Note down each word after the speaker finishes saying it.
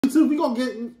YouTube, we gonna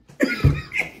get.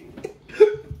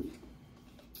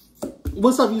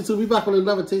 What's up, YouTube? We back on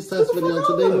another taste test video.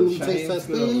 Today when we taste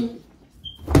testing.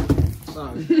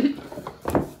 Sorry.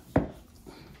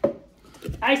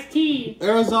 Iced tea.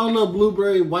 Arizona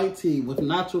blueberry white tea with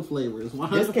natural flavors.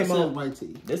 100% white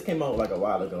tea. This came out like a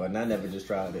while ago, and I never just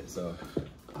tried it. So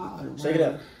shake it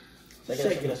up. Shake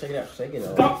it up. Shake it up. Shake it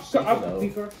up. Shake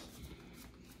it up.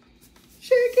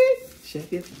 Shake it.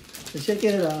 Shake it. Shake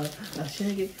it up.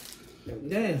 Shake it.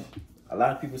 Damn. A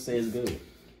lot of people say it's good.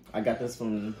 I got this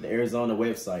from the Arizona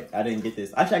website. I didn't get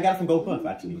this. Actually, I got it from GoPuff,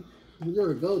 actually.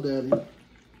 You're a GoDaddy.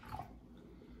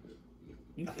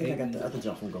 I think I got the other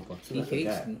jump from GoPuff. He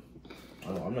hates me.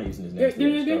 Oh, I'm not using his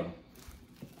name.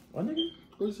 What, nigga?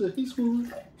 He said he's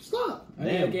smooth. Stop.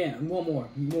 Damn. Again, I want more.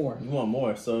 More. You want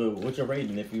more? So, what's your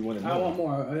rating if you want to know? I want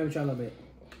more. I'll never try a little bit.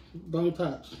 Don't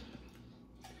touch.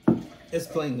 It's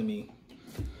plain to me.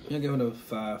 I'll give it a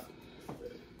 5.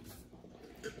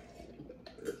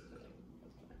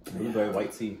 Blueberry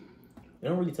white tea. It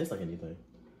don't really taste like anything.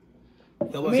 I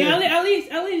mean, at least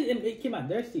it came out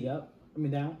thirsty up. I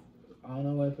mean, down. I don't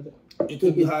know where to put it. It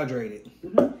keep you hydrated.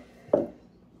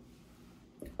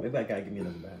 Maybe I gotta give me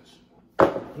another batch.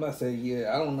 I'm about to say,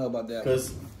 yeah, I don't know about that.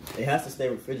 Because it has to stay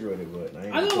refrigerated, but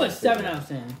I go with 7 out of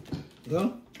 10.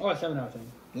 Huh? Oh, 7 out of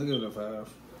 10. I'll give it a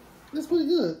 5. That's pretty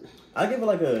good. I give it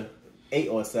like a 8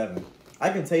 or a 7. I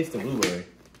can taste the blueberry.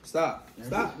 Stop.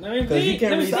 Because you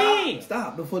can't really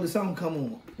stop before the song come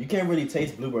on. You can't really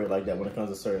taste blueberry like that when it comes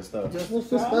to certain stuff. What's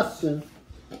this question?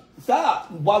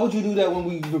 Stop. Why would you do that when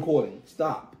we recording?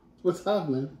 Stop. What's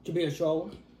happening? To be a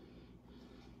troll.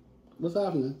 What's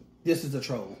happening? This is a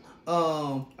troll.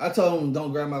 I told him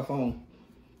don't grab my phone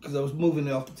because I was moving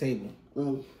it off the table.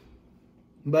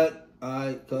 But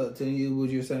I continue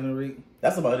with your saying, Rique.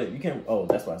 That's about it. You can't. Oh,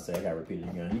 that's what I said. I gotta repeat it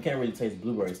again. You can't really taste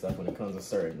blueberry stuff when it comes to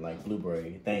certain like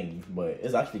blueberry things, but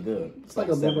it's actually good. It's like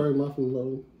a blueberry muffin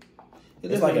though.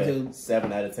 It's like a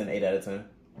 7 out of 10, 8 out of 10.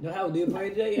 You know how we do party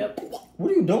today? Yep.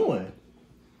 What are you doing?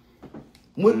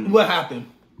 What happened?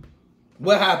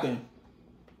 What happened?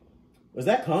 Was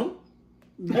that cum?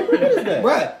 Hey, what is that?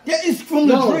 Right. That is from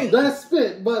the drink. That's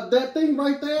spit, but that thing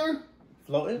right there.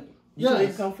 Floating? You said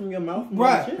it come from your mouth?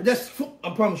 Right. That's, I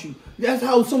promise you. That's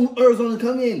how some Arizona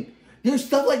come in. There's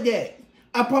stuff like that.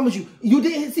 I promise you. You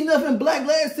didn't see nothing black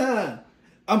last time.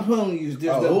 I'm telling you.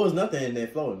 There was nothing in there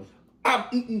floating.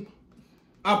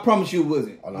 I promise you it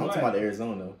wasn't. Oh, no, I'm talking about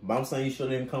Arizona. But I'm saying you sure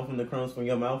didn't come from the crumbs from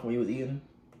your mouth when you was eating?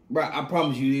 Right. I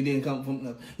promise you it didn't come from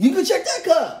nothing. You can check that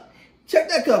cup. Check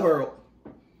that cup, Earl.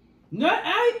 No,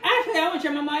 I wouldn't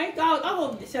check my mic.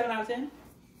 I'll go 7 out of 10.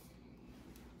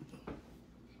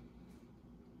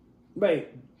 Wait,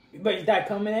 is that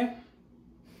coming there?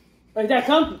 Is that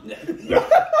come?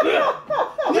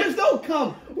 There's no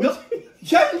cum. No.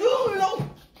 Check you know.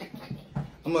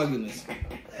 Oh my goodness.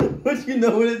 But you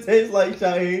know what it tastes like,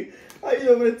 Shaheed? How you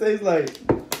know what it tastes like?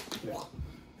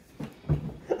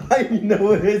 How you know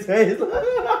what it tastes like?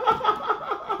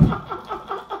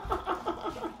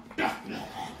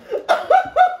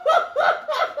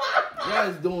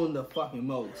 That's doing the fucking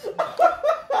most.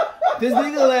 This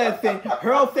nigga laughing,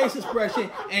 her face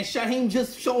expression, and Shaheem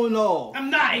just showing off.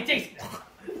 I'm not. It tastes.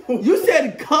 You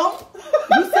said cum?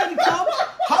 You said cum?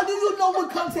 How do you know what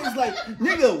cum tastes like?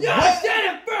 Nigga, Y'all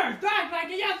said it first. Act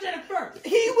like it. Y'all said it first.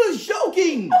 He was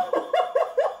joking.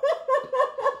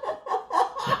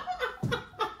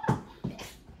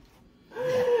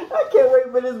 I can't wait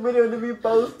for this video to be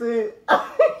posted.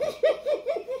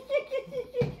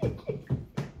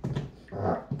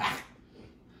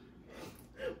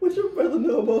 What your brother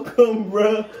know about cum,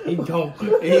 bro? He don't.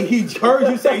 He heard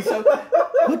you say so.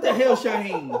 What the hell,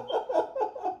 Shaheem?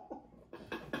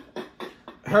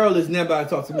 Harold is never about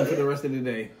to talk to me for the rest of the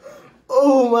day.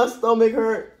 Oh, my stomach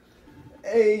hurt.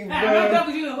 Hey, bro. I'm gonna talk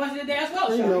with you the rest of the day as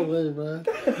well, Ain't no way, bro.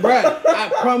 Brad, I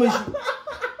promise you.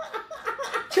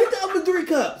 Check the other 3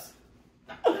 cups.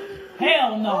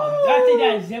 Hell no. I think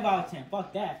that is 0 out of 10.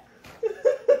 Fuck that.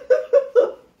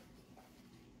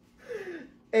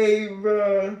 Hey,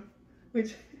 bro.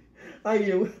 How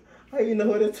you know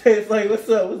what it tastes like? What's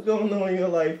up? What's going on in your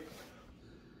life?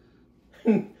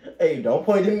 Hey, don't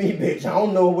point at me, bitch. I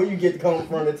don't know where you get coming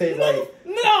from. It tastes like.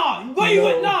 No. Why you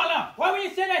would? No. Why would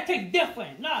you say that tastes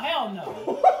different? No, hell no.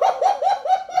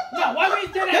 No. Why would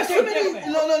you say that tastes different?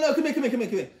 No.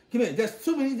 Come here. That's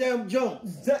too many damn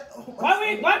jokes.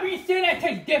 Why would you say that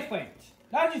tastes different?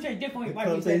 How did you say different? Why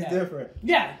would you say that? Different.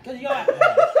 Yeah, because you're.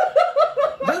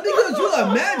 That's because you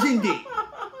imagined it.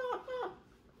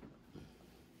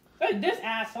 Hey, this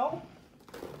asshole.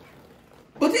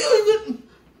 But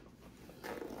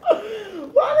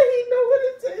Why did he know what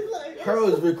it tastes like?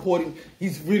 Harold is recording.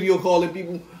 He's video calling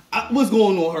people. What's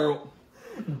going on, Harold?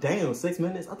 Damn, 6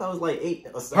 minutes? I thought it was like 8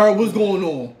 or something. Harold, what's going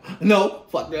on? No,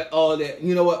 fuck that, all that.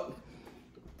 You know what?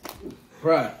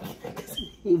 Right.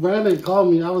 Brandon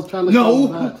called me. I was trying to call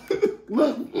him back.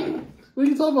 Look, what are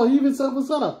you talking about? He even said, what's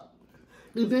up?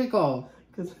 He did call.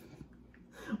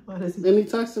 Why does he... And he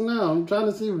texting now. I'm trying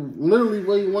to see literally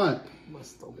what you want. My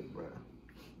stomach, bro.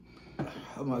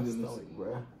 Oh my goodness. Stomach,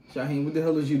 bro. Shaheen, what the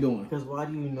hell is you doing? Because why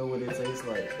do you know what it tastes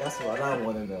like? That's what I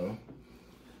want to know.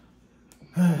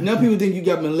 Now people think you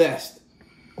got molested.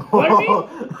 What do you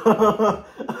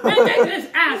mean? This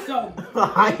asshole.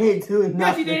 I ain't doing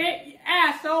Yes, you nothing. did, you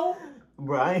asshole.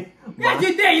 Right? Yes,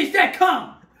 you did. You said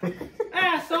come.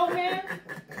 Asshole, man.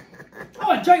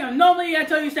 I was drinking normally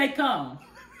until you say come.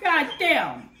 God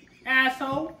damn,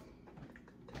 asshole.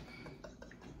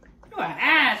 You're an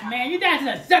ass, man. That's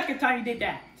the second time you did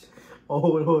that.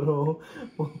 Hold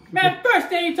on. Man, first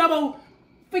thing you talk about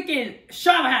freaking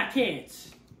Charlotte had kids.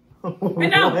 And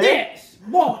now What? this.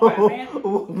 Bullcrap,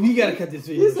 man. You gotta cut this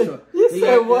video short. You said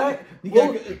gotta- what? you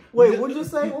gotta- Wait, what did you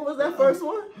say? What was that first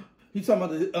one? You talking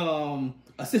about the,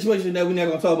 a situation that we're not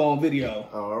gonna talk about on video.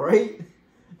 All right.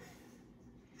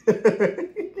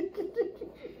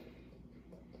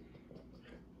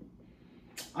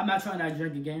 I'm not trying that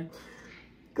drink again.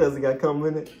 Because it got cum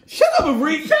in it. Shut up,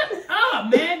 Rique. Shut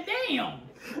up, man. Damn.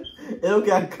 It don't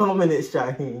got cum in it,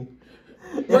 Shaheen.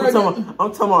 I'm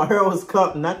talking about Harold's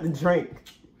cup, not the drink.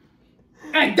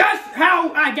 And that's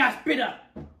how I got spit up.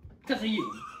 Because of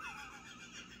you.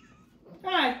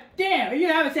 God damn. If you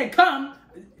haven't said come,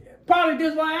 probably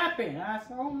this what happened.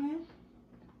 Asshole, man.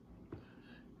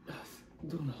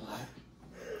 Doing a lot.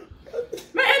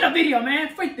 Man, end the video,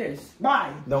 man. Freak this.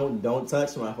 Bye. Don't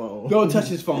touch my phone. Don't touch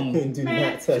his phone. Do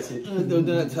Man. not touch it. Do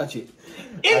not touch it.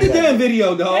 In the damn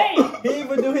video, dog. Hey. He didn't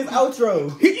even do his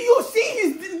outro. You'll see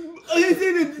his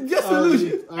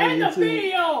dissolution. End the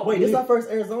video. Wait, this is our first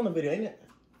Arizona video, ain't it?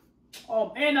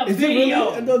 Oh, end the Is it really?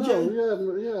 video. No,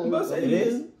 No, yeah. I'm about to say It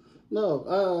is?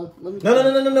 No, let me.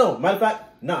 No. Matter of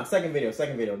fact, nah, second video.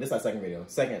 This is our second video.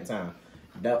 Second time.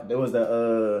 There was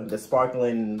the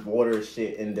sparkling water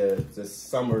shit in the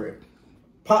summer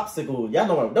popsicle. Y'all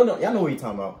know what you're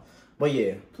talking about. But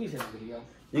yeah. Please end the video.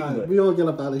 You can Alright, we all get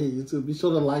up out of here, YouTube. Be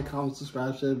sure to like, comment,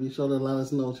 subscribe, share. Be sure to let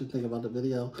us know what you think about the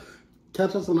video.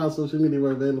 Catch us on our social media.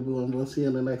 We're available, and we'll see you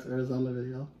in the next Arizona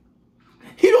video.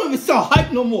 He don't even sound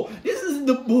hype no more. This is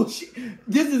the bullshit.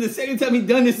 This is the second time he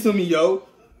done this to me, yo.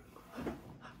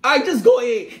 I just go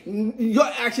ahead. Your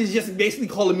actions just basically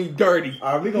calling me dirty.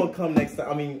 All right, we gonna come next time.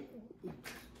 I mean,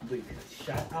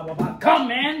 Shut up about come,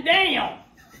 man. Damn.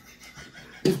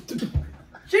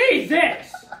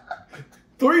 Jesus.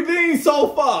 3 things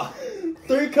so far.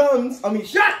 3 comes. I mean,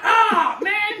 Shut up,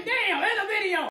 man. Damn. End the video.